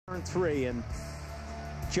turn 3, and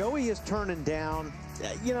Joey is turning down.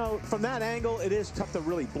 You know, from that angle, it is tough to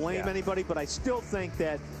really blame anybody, but I still think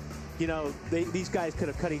that, you know, these guys could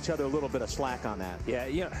have cut each other a little bit of slack on that. Yeah,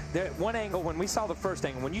 you know, one angle, when we saw the first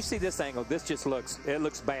angle, when you see this angle, this just looks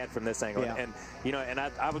bad from this angle. Yeah. And you know, and I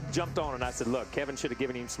jumped on and I said, look, Kevin should have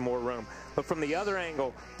given him some more room. But from the other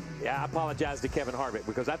angle, I apologize to Kevin Harvick,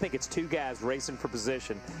 because I think it's two guys racing for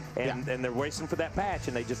position, and they're racing for that patch,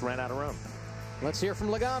 and they just ran out of room. Let's hear from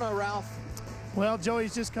Logano, Ralph. Well,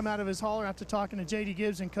 Joey's just come out of his hauler after talking to J.D.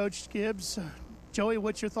 Gibbs and Coach Gibbs. Joey,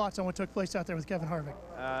 what's your thoughts on what took place out there with Kevin Harvick?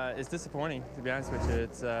 It's disappointing, to be honest with you.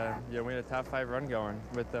 It's you know, we had a top 5 run going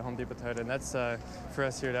with the Home Depot Toyota, and that's for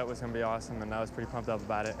us here, that was going to be awesome, and I was pretty pumped up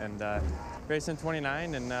about it. And racing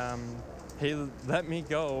 29, and he let me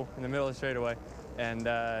go in the middle of the straightaway, and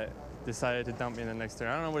decided to dump me in the next turn.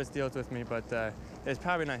 I don't know what his deal is with me, but it's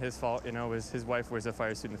probably not his fault. You know, his wife wears a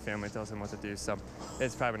fire suit in the family, tells him what to do, so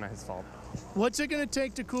it's probably not his fault. What's it going to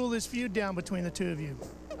take to cool this feud down between the two of you?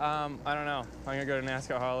 I don't know. I'm going to go to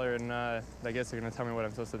NASCAR hauler, and I guess they're going to tell me what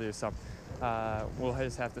I'm supposed to do, so we'll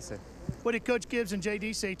just have to see. What did Coach Gibbs and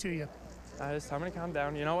JD say to you? Just tell me to calm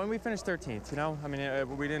down. You know, when we finished 13th, you know, I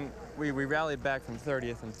mean, we rallied back from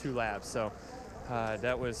 30th in 2 laps, so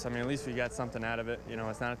that was, I mean, at least we got something out of it. You know,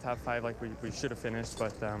 it's not a top 5 like we should have finished,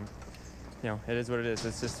 but, you know, it is what it is.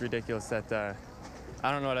 It's just ridiculous that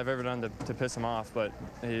I don't know what I've ever done to piss him off, but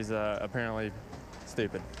he's apparently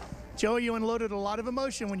stupid. Joey, you unloaded a lot of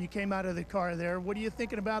emotion when you came out of the car there. What are you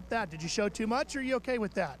thinking about that? Did you show too much, or are you okay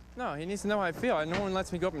with that? No, he needs to know how I feel. No one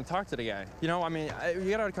lets me go up and talk to the guy. You know, I mean, you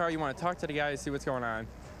get out of the car, you want to talk to the guy, see what's going on,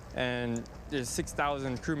 and there's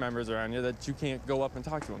 6,000 crew members around you that you can't go up and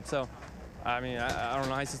talk to them. So, I mean, I don't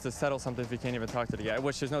know how he's supposed to settle something if you can't even talk to the guy,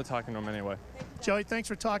 which there's no talking to him anyway. Joey, thanks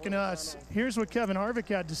for talking to us. Here's what Kevin Harvick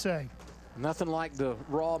had to say. Nothing like the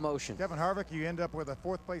raw emotion. Kevin Harvick, you end up with a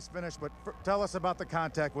 4th place finish, but tell us about the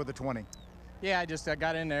contact with the 20. Yeah, I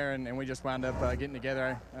got in there and we just wound up getting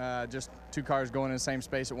together. Just 2 cars going in the same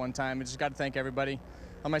space at one time. We just got to thank everybody.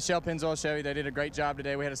 On my Shell Pennzoil Chevy, they did a great job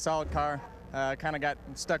today. We had a solid car. Kind of got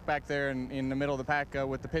stuck back there in the middle of the pack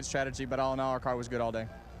with the pit strategy, but all in all, our car was good all day.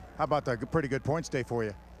 How about the pretty good points day for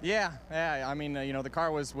you? Yeah. I mean, you know, the car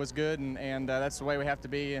was good, and that's the way we have to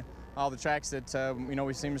be. All the tracks that you know,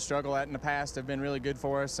 we seem to struggle at in the past have been really good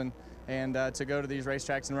for us, and to go to these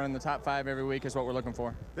racetracks and run in the top 5 every week is what we're looking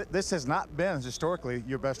for. This has not been historically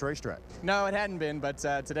your best racetrack. No, it hadn't been, but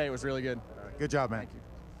today it was really good. Good job, man. Thank you.